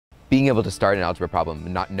being able to start an algebra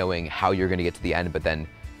problem, not knowing how you're going to get to the end, but then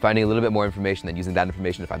finding a little bit more information, then using that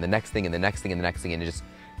information to find the next thing and the next thing and the next thing, and just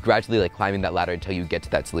gradually like climbing that ladder until you get to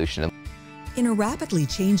that solution. In a rapidly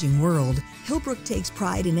changing world, Hillbrook takes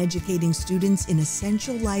pride in educating students in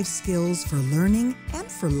essential life skills for learning and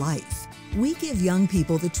for life. We give young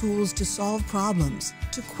people the tools to solve problems,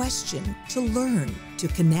 to question, to learn, to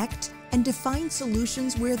connect, and to find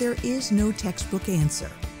solutions where there is no textbook answer.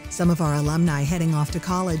 Some of our alumni heading off to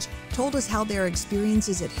college told us how their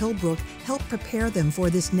experiences at Hillbrook helped prepare them for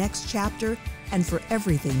this next chapter and for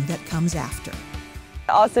everything that comes after. It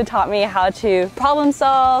also taught me how to problem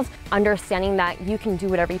solve. Understanding that you can do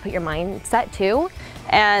whatever you put your mindset to.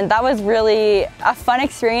 And that was really a fun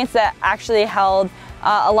experience that actually held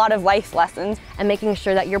a lot of life lessons. And making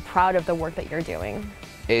sure that you're proud of the work that you're doing.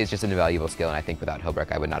 It is just an invaluable skill, and I think without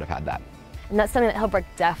Hillbrook I would not have had that. And that's something that Hillbrook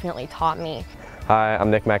definitely taught me. Hi,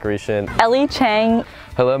 I'm Nick Macarishan. Ellie Chang.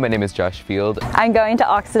 Hello, my name is Josh Field. I'm going to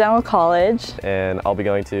Occidental College. And I'll be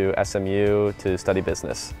going to SMU to study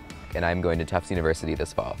business. And I'm going to Tufts University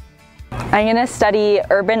this fall. I'm going to study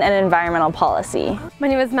urban and environmental policy. My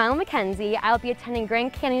name is Madeline McKenzie. I'll be attending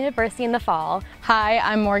Grand Canyon University in the fall. Hi,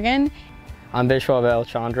 I'm Morgan. I'm Vishwavel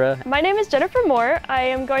Chandra. My name is Jennifer Moore. I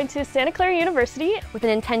am going to Santa Clara University with an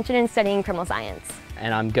intention in studying criminal science.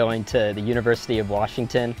 And I'm going to the University of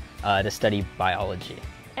Washington to study biology.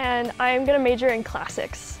 And I am going to major in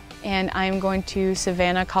classics. And I'm going to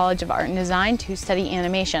Savannah College of Art and Design to study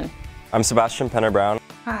animation. I'm Sebastian Penner-Brown.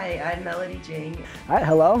 Hi, I'm Melody Jing. Hi,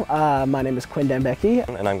 hello. My name is Quinn Dembecki.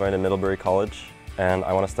 And I'm going to Middlebury College, and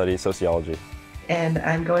I want to study sociology. And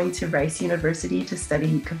I'm going to Rice University to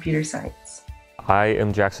study computer science. I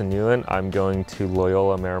am Jackson Newland. I'm going to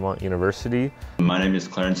Loyola Marymount University. My name is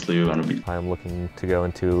Clarence Liu. I'm looking to go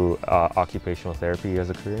into occupational therapy as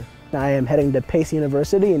a career. I am heading to Pace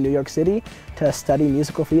University in New York City to study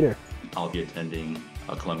musical theater. I'll be attending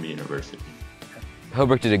Columbia University.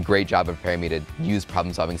 Hillbrook did a great job of preparing me to use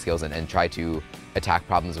problem-solving skills and try to attack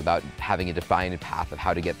problems without having a defined path of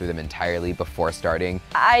how to get through them entirely before starting.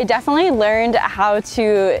 I definitely learned how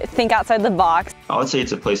to think outside the box. I would say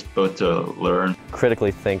it's a place both to learn.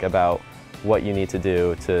 Critically think about what you need to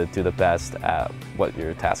do the best at what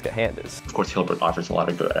your task at hand is. Of course, Hillbrook offers a lot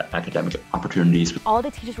of good academic opportunities. All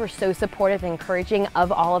the teachers were so supportive and encouraging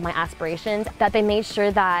of all of my aspirations that they made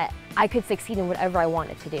sure that I could succeed in whatever I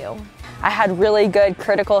wanted to do. I had really good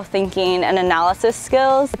critical thinking and analysis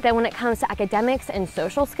skills. But then when it comes to academics and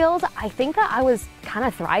social skills, I think that I was kind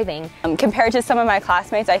of thriving. Compared to some of my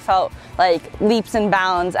classmates, I felt like leaps and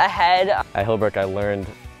bounds ahead. At Hillbrook, I learned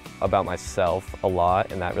about myself a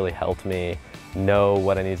lot, and that really helped me know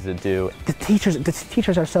what I needed to do. The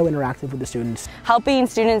teachers are so interactive with the students. Helping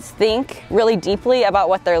students think really deeply about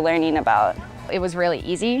what they're learning about. It was really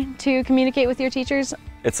easy to communicate with your teachers.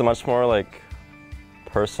 It's a much more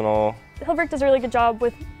personal. Hillbrook does a really good job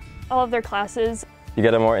with all of their classes. You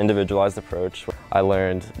get a more individualized approach. I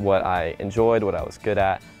learned what I enjoyed, what I was good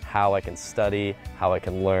at, how I can study, how I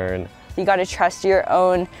can learn. You got to trust your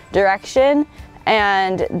own direction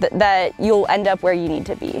and that you'll end up where you need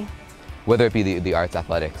to be. Whether it be the arts,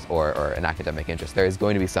 athletics, or an academic interest, there is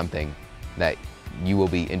going to be something that you will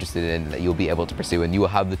be interested in, that you'll be able to pursue, and you will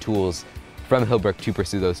have the tools from Hillbrook to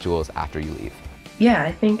pursue those tools after you leave. Yeah,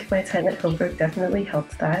 I think my time at Hillbrook definitely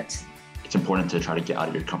helped that. It's important to try to get out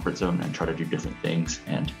of your comfort zone and try to do different things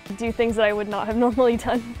and do things that I would not have normally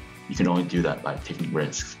done. You can only do that by taking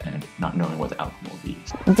risks and not knowing what the outcome will be.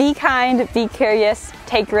 Be kind, be curious,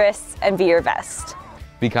 take risks, and be your best.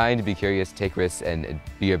 Be kind, be curious, take risks, and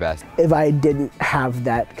be your best. If I didn't have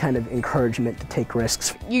that kind of encouragement to take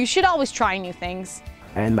risks, you should always try new things.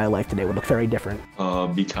 And my life today would look very different.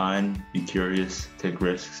 Be kind, be curious, take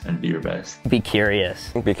risks, and be your best. Be curious.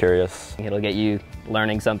 Be curious. It'll get you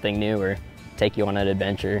learning something new or take you on an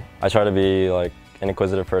adventure. I try to be an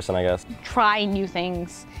inquisitive person, I guess. Try new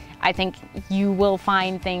things. I think you will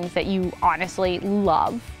find things that you honestly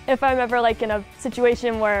love. If I'm ever in a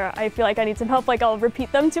situation where I feel like I need some help, I'll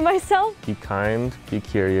repeat them to myself. Be kind, be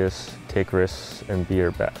curious, take risks, and be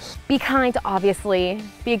your best. Be kind, obviously.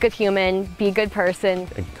 Be a good human, be a good person.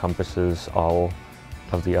 It encompasses all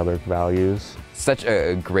of the other values. Such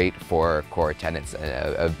a great four core tenets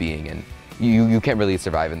of being, and you can't really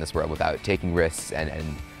survive in this world without taking risks and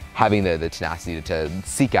having the tenacity to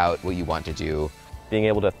seek out what you want to do. Being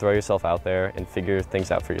able to throw yourself out there and figure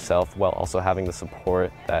things out for yourself while also having the support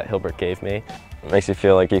that Hillbrook gave me. It makes you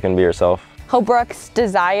feel like you can be yourself. Hillbrook's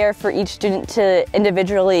desire for each student to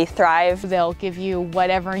individually thrive. They'll give you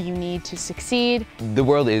whatever you need to succeed. The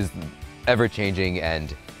world is ever changing,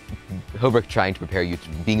 and Hillbrook trying to prepare you to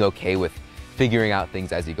being okay with figuring out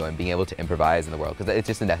things as you go and being able to improvise in the world, because it's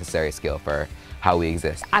just a necessary skill for how we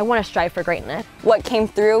exist. I want to strive for greatness. What came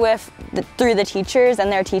through through the teachers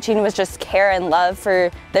and their teaching was just care and love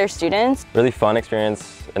for their students. Really fun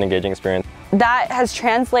experience, an engaging experience. That has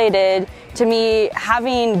translated to me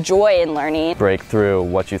having joy in learning. Break through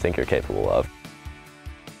what you think you're capable of.